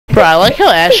Bro, I like how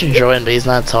Ash joined, but he's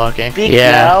not talking. Speak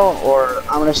Yeah. now, or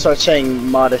I'm gonna start saying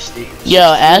modesty. Yo,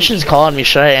 Ash is calling me.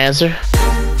 Should I answer?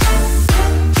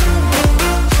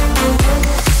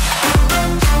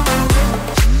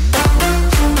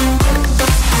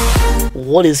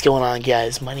 What is going on,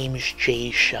 guys? My name is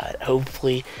Jaayshot.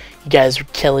 Hopefully, you guys are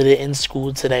killing it in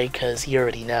school today, because you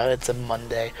already know it's a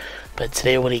Monday. But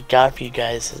today, what I got for you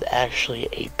guys is actually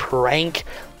a prank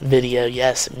video.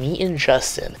 Yes, me and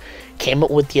Justin came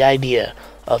up with the idea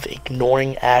of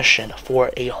ignoring Ashton for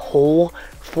a whole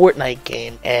FORTNITE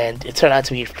game, and it turned out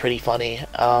to be pretty funny.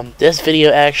 This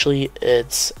video actually,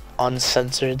 it's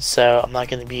uncensored, so I'm not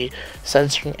going to be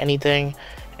censoring anything.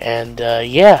 And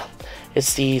yeah,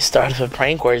 it's the start of a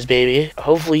prank wars, baby.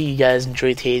 Hopefully you guys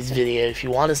enjoyed today's video. If you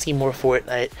want to see more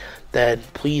FORTNITE, then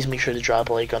please make sure to drop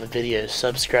a like on the video,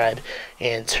 subscribe,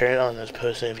 and turn on those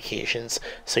post notifications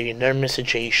so you never miss a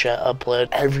Jaayshot upload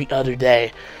every other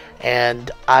day. And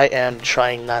I am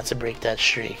trying not to break that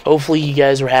streak. Hopefully you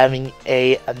guys were having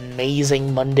a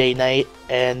amazing Monday night,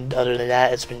 and other than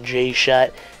that, it's been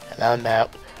Jaayshot, and I'm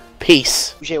out.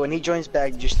 Peace. Jay, when he joins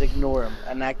back, just ignore him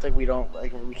and act like we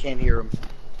can't hear him.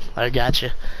 I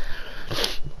gotcha.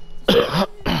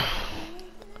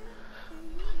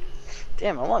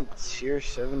 Damn, I'm on tier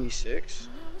 76.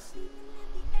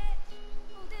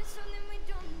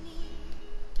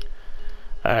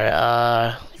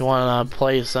 Alright, you wanna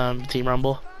play some Team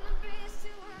Rumble?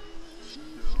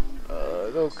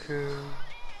 Okay.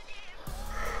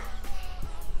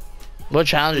 What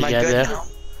challenge you got there?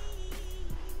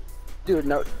 Dude,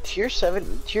 no, tier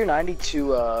 92,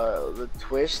 the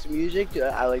twist music, dude,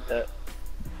 I like that.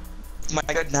 Am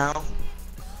I good now?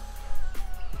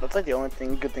 That's like the only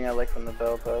good thing I like from the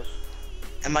Battle Pass.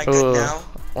 Am I good now?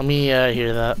 Let me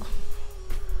hear that.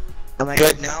 Am I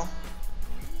good now?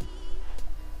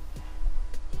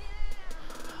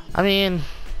 I mean,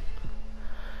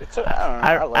 It's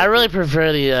I don't know. I really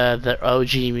prefer the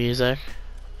OG music.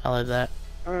 I like that.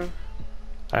 Alright,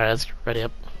 let's get ready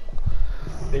up.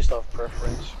 Based off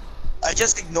preference.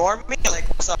 Just ignore me? Like,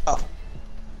 what's up?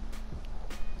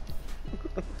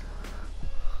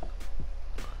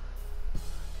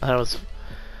 That was.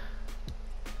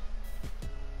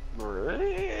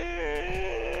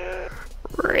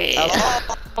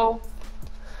 Hello?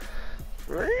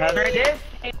 Have a good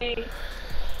day.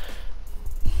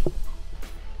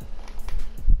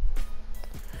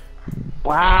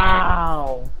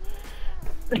 Wow.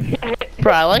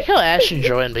 Bro, I like how Ash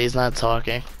joined, but he's not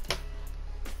talking.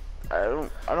 I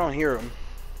don't hear him.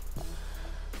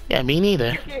 Yeah, me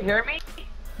neither. Can you hear me?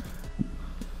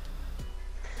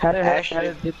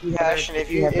 Ashton, if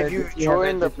you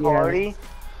join the party,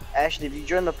 Ashton, if you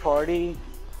join the party,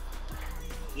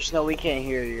 just know we can't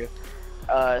hear you.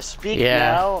 Speak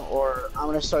now, or I'm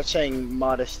gonna start saying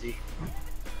modesty.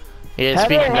 Yeah,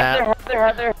 speak now.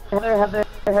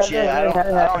 Jay, I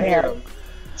don't hear him.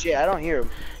 Jay, I don't hear him.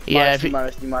 Yeah,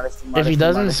 Modesty, if he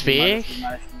doesn't speak,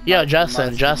 yo,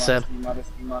 Justin.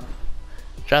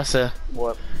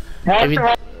 What? If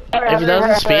he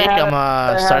doesn't speak, I'm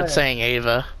gonna start saying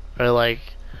Ava, or like,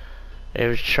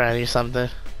 Ava's trying to do something.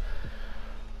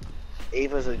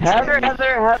 Ava's a Heather.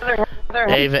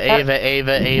 Ava.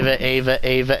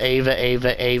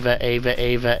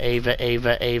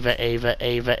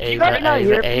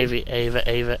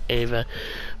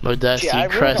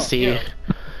 Modesty,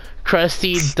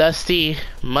 crusty, dusty,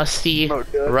 musty,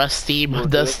 rusty,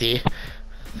 modesty.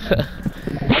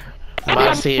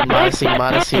 Modesty.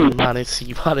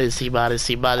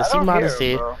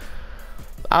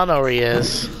 I don't know where he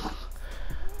is.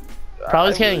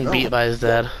 Probably getting beat by his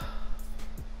dad.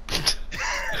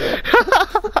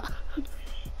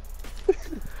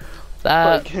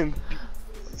 That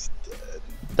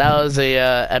was a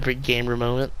epic gamer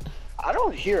moment. I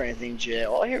don't hear anything, Jay.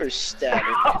 All I hear is static.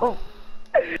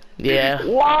 Yeah.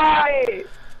 Why?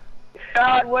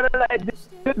 God, what did I do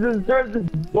to deserve this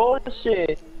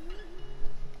bullshit?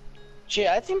 Jay,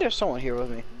 I think there's someone here with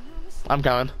me. I'm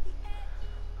coming.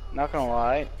 Not gonna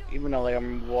lie, even though like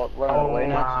I'm running away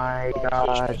now. Oh my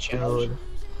god, dude.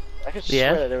 I could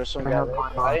swear that there was some guy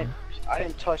there. I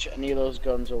didn't touch any of those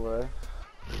guns over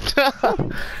there.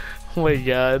 Oh my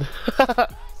god.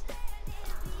 Alright,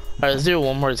 let's do it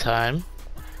one more time.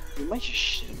 He might just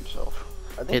shit himself.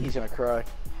 I think he's gonna cry.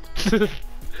 Do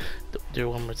it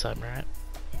one more time, alright?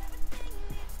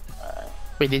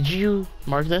 Wait, did you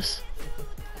mark this?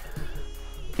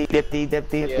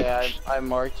 Yeah, I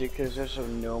marked it because there's a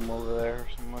gnome over there or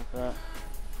something like that.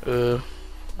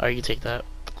 Alright, you can take that.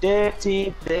 Wait,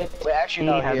 actually,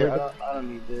 no, here. I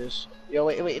don't need this. Yo,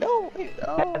 wait, no, wait,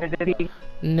 oh.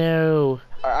 No.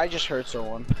 I just heard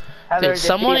someone. Dude,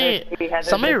 somebody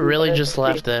really just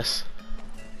left this.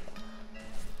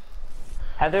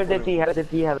 Heather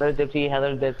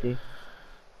Dipsy.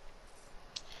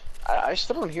 I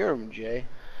still don't hear him, Jay.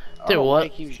 Dude, what?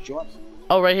 He keeps joining.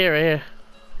 Oh, right here.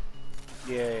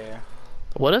 Yeah.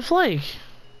 What if, like,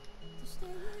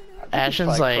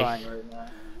 Ashen's like, crying right now.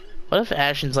 what if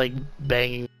Ashen's like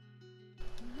banging?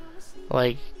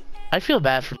 Like, I feel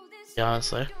bad for him,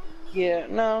 honestly. Yeah,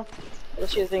 no.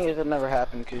 That's the thing is it never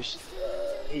happened because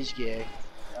he's gay.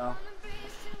 You know?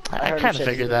 I kind of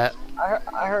figured that.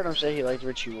 I heard him say he liked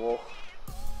Richie Wolf.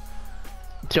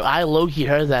 Dude, I low-key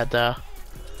heard that though.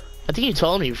 I think you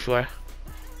told me before.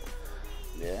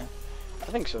 Yeah, I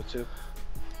think so too.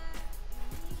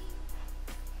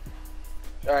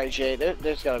 Alright, Jay,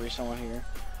 there's gotta be someone here.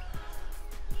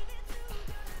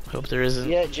 Hope there isn't.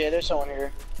 Yeah, Jay, there's someone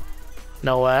here.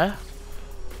 No way.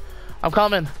 I'm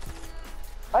coming.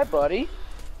 Hi, buddy.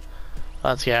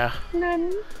 Let's go.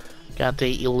 Got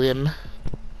the limb.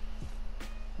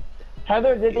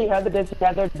 Heather Dipsy.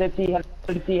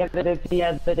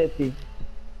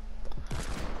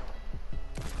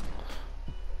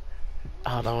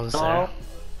 Oh, no one's there.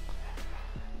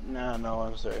 No, no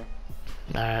one's there.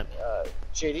 Alright.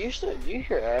 Jay, do you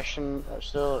hear Ashton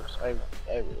still? I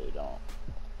really don't.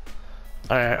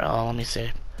 Alright, let me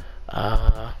see.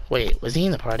 Wait, was he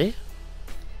in the party?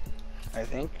 I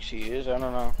think she is, I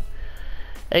don't know.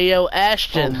 Hey, yo,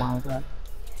 Ashton. Oh my god.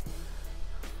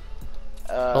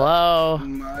 Hello?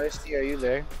 Modesty, are you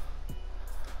there?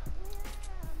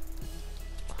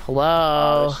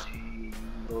 Hello?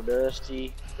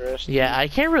 Modesty, Christy. Yeah, I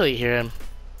can't really hear him.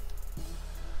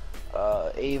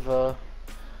 Ava.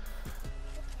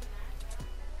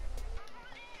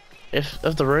 If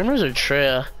the rumors are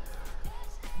true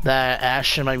that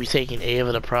Ashton might be taking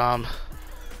Ava to prom,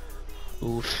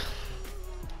 oof.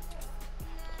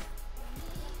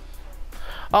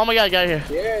 Oh my god, guy here.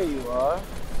 There you are.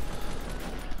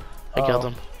 I killed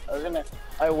him.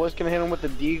 I was gonna hit him with the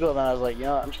deagle, then I was like, you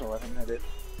know what, I'm just gonna let him hit it.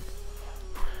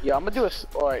 Yeah, I'm gonna do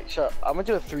alright, so I'm gonna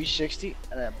do a 360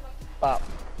 and then pop.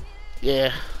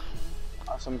 Yeah.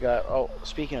 Awesome guy. Oh,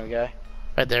 speaking of guy.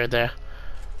 Right there.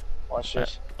 Watch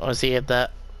this. I wanna see you hit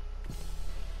that.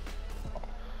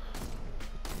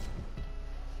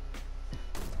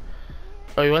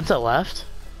 Oh, you went to the left?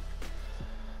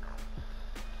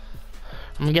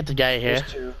 I'm gonna get the guy here.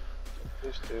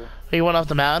 There's two. He went off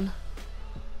the mountain?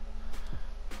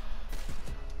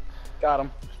 Got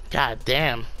him. God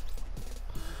damn.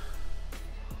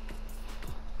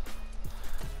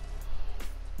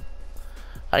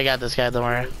 I got this guy, don't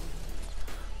worry.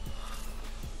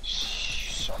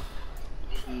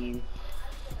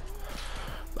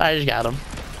 I just got him.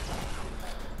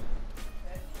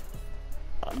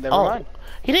 Never mind.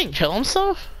 He didn't kill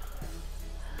himself?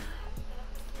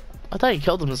 I thought he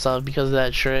killed himself because of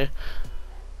that tree.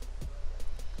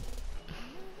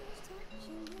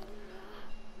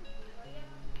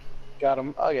 Got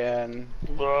him again.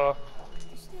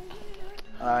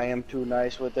 I am too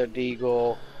nice with the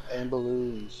deagle and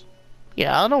balloons.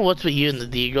 Yeah, I don't know what's with you and the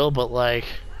deagle, but like...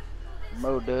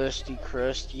 Modesty,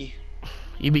 crusty.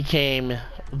 You became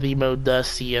the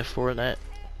Modesty of Fortnite.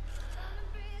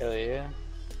 Hell yeah.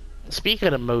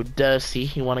 Speaking of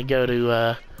Modesty, you want to go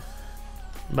to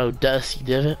Modesty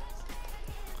Divot?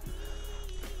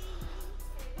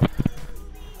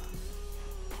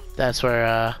 That's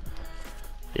where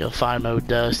you'll find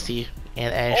Modesty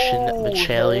and Ashton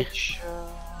Michelli.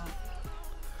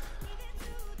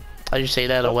 I just say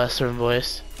that in a Western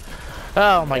voice.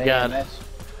 Oh my god.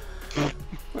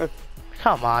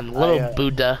 Come on, little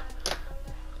Buddha.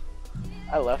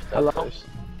 I left that place.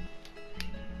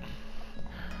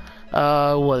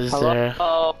 What is there?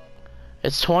 Oh.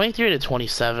 It's 23 to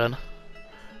 27.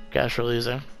 Gosh, we're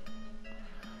losing.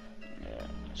 Yeah,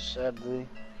 sadly.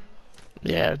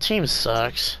 Yeah, our team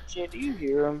sucks. Jay, do you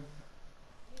hear him?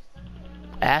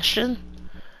 Ashton?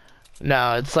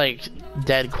 No, it's like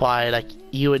dead quiet. Like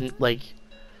you wouldn't like.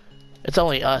 It's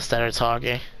only us that are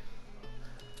talking.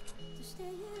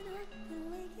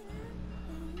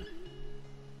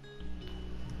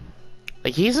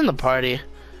 Like he's in the party,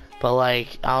 but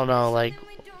like I don't know like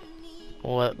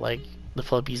what like the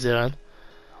flip he's doing.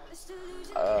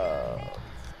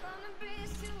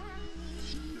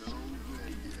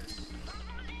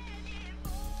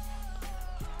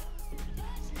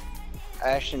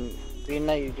 Ashton, being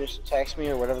that you just text me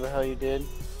or whatever the hell you did.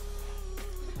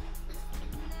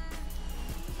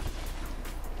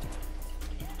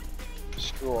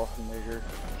 Screw off, nigger.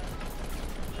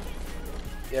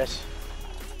 Yes.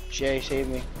 Jay, save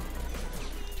me.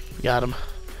 Got him.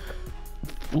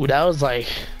 Ooh, that was like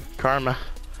karma.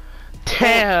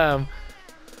 Damn.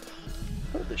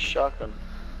 The shotgun.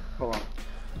 Hold on.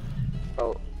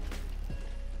 Oh.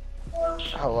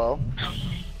 Hello.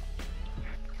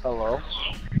 Hello.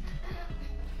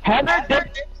 Heather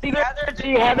Yo,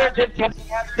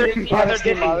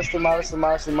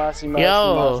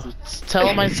 tell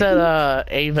him I said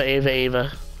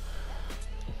Ava.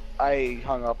 I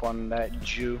hung up on that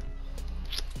Jew.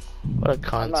 What a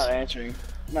cunt. I'm not answering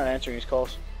his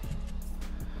calls.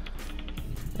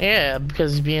 Yeah,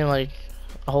 because he's being like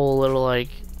a whole little like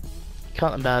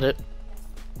cunt about it.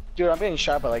 Dude, I'm being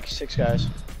shot by like 6 guys.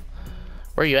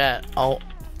 Where you at? Oh,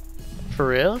 for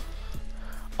real?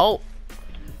 Oh.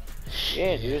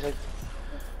 Yeah, dude, there's like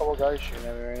a couple guys shooting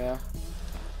at me right now.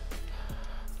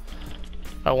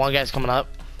 Oh, one guy's coming up.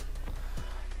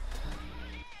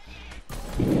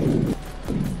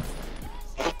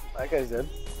 That guy's dead.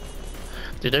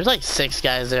 Dude, there's like 6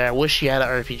 guys there. I wish you had an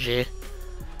RPG.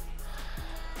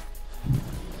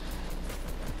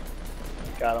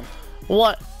 Got him.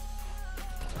 What?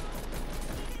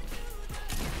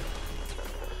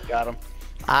 Got him.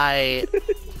 I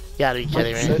gotta be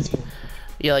kidding me.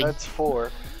 Yeah, like That's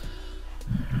 4.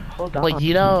 Hold on. like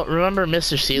you know, remember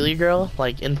Mr. Steal Your Girl?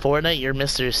 Like in Fortnite, you're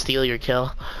Mr. Steal Your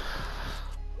Kill.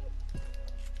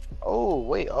 Oh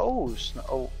wait. Oh.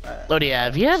 What do you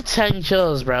have? You have 10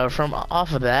 kills, bro. From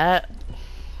off of that.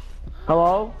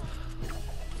 Hello?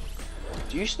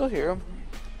 Do you still hear him?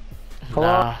 Hello?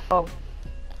 Nah. Oh.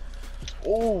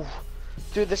 Oh.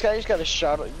 Dude, this guy just got a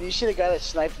shot. Did you see the guy that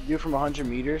sniped the dude from 100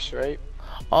 meters, right?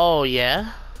 Oh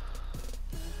yeah.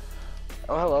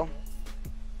 Oh, hello.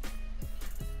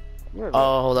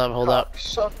 Oh, hold up.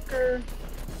 Sucker.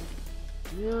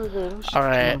 You're the All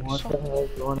right. What the hell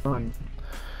is going on?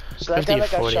 So that guy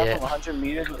that got 50, shot 48. from 100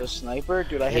 meters with a sniper,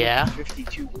 dude, I hit Yeah. him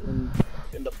 52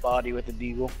 in the body with a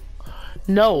deagle.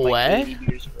 No Like way. 80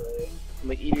 meters away. I'm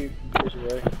like 80 meters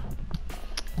away.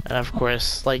 And of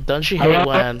course, like, don't you hate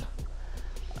when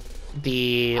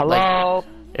the like Hello?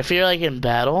 if you're like in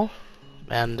battle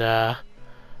and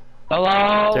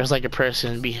Hello? there's like a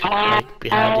person like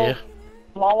behind you.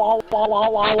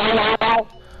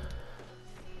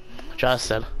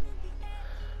 Justin,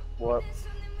 What?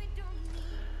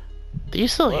 do you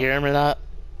still What? hear him or not?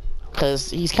 Cause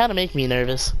he's kind of making me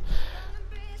nervous.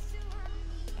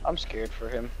 I'm scared for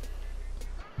him.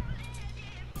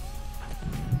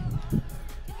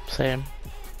 Same.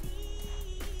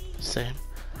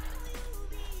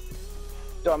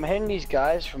 Dude, I'm hitting these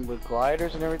guys from with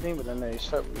gliders and everything, but then they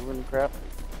start moving crap.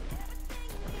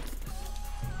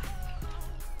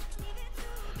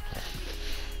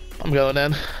 I'm going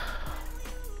in.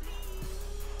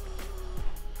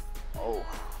 Oh.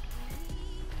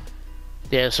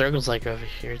 Yeah, circle's like over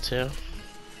here too.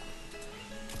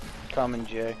 Coming,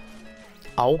 Jay.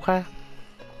 Okay. How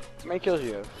many kills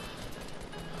you have?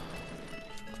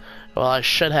 Well, I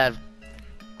should have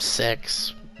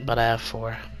 6, but I have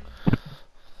 4.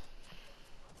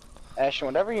 Ashton,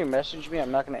 whenever you message me,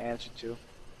 I'm not gonna answer to.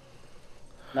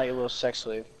 Not your little sex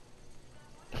slave.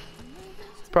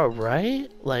 Bro, right?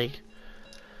 Like,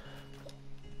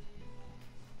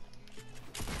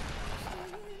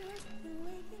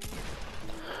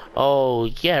 oh,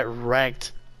 get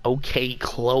wrecked. Okay,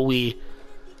 Chloe.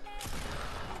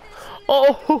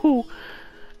 Oh,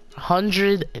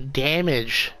 100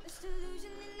 damage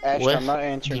Ashton, with I'm not the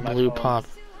answering my blue phone. pump.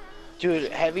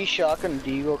 Dude, heavy shotgun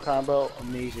deagle combo,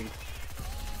 amazing.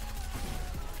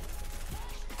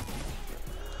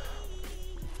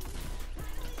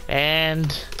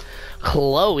 And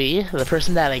Chloe, the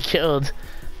person that I killed,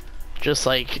 just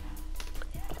like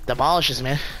demolishes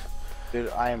me. Dude,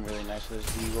 I am really nice with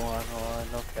this deagle, I'm not gonna lie,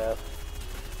 no cap.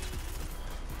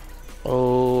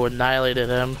 Oh, annihilated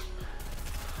him.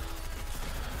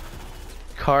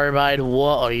 Carbide,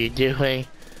 what are you doing?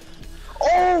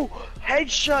 Oh!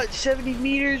 Headshot 70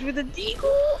 meters with a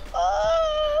deagle!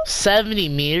 70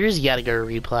 meters? You gotta go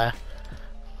replay.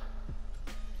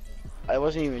 I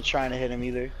wasn't even trying to hit him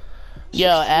either. Yo,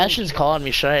 Ashton's calling me.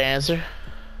 Should I answer?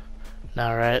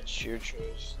 No, right? It's your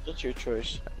choice. It's your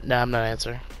choice. No, I'm not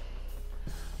answering.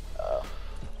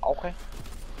 Okay.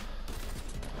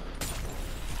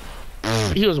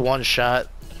 He was one shot.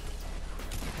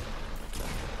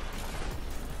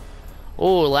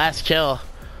 Oh, last kill.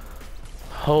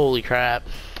 Holy crap.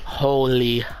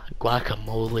 Holy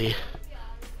guacamole.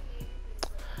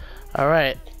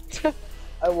 Alright.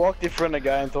 I walked in front of a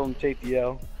guy and told him to take the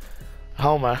L.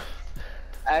 Homer.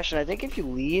 Ashton, I think if you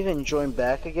leave and join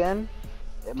back again,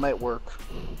 it might work.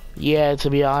 Yeah, to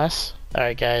be honest.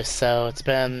 Alright guys, so it's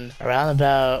been around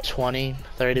about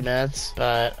 20-30 minutes,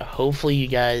 but hopefully you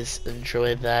guys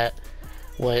enjoyed that.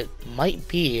 What might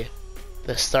be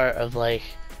the start of like,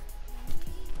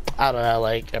 I don't know,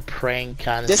 like a prank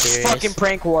kind of This series. is fucking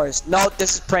prank wars. No,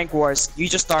 this is prank wars. You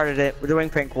just started it. We're doing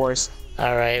prank wars.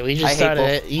 Alright, we just started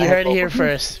it. You heard it here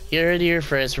first. You heard it here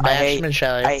first. From Ashton and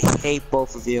Shelly. I hate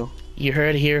both of you. You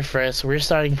heard it here first. We're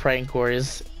starting prank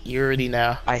wars. You already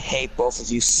know. I hate both of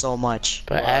you so much.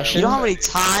 But Ashton, you know how many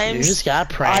times you just got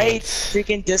pranked. I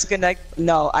freaking disconnect?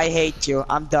 No, I hate you.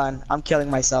 I'm done. I'm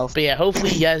killing myself. But yeah, hopefully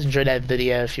you guys enjoyed that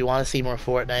video. If you want to see more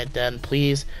Fortnite, then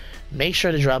please make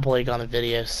sure to drop a like on the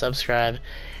video, subscribe,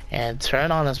 and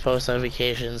turn on those post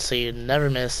notifications so you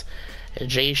never miss a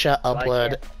Jaayshot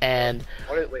upload. And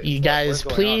you guys,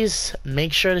 please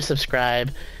make sure to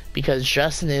subscribe because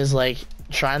Justin is like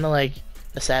trying to like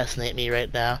assassinate me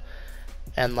right now.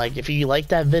 And like, if you like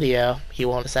that video, he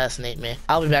won't assassinate me.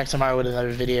 I'll be back tomorrow with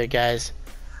another video, guys.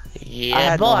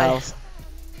 Yeah, boy.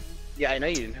 Yeah, I know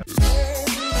you didn't.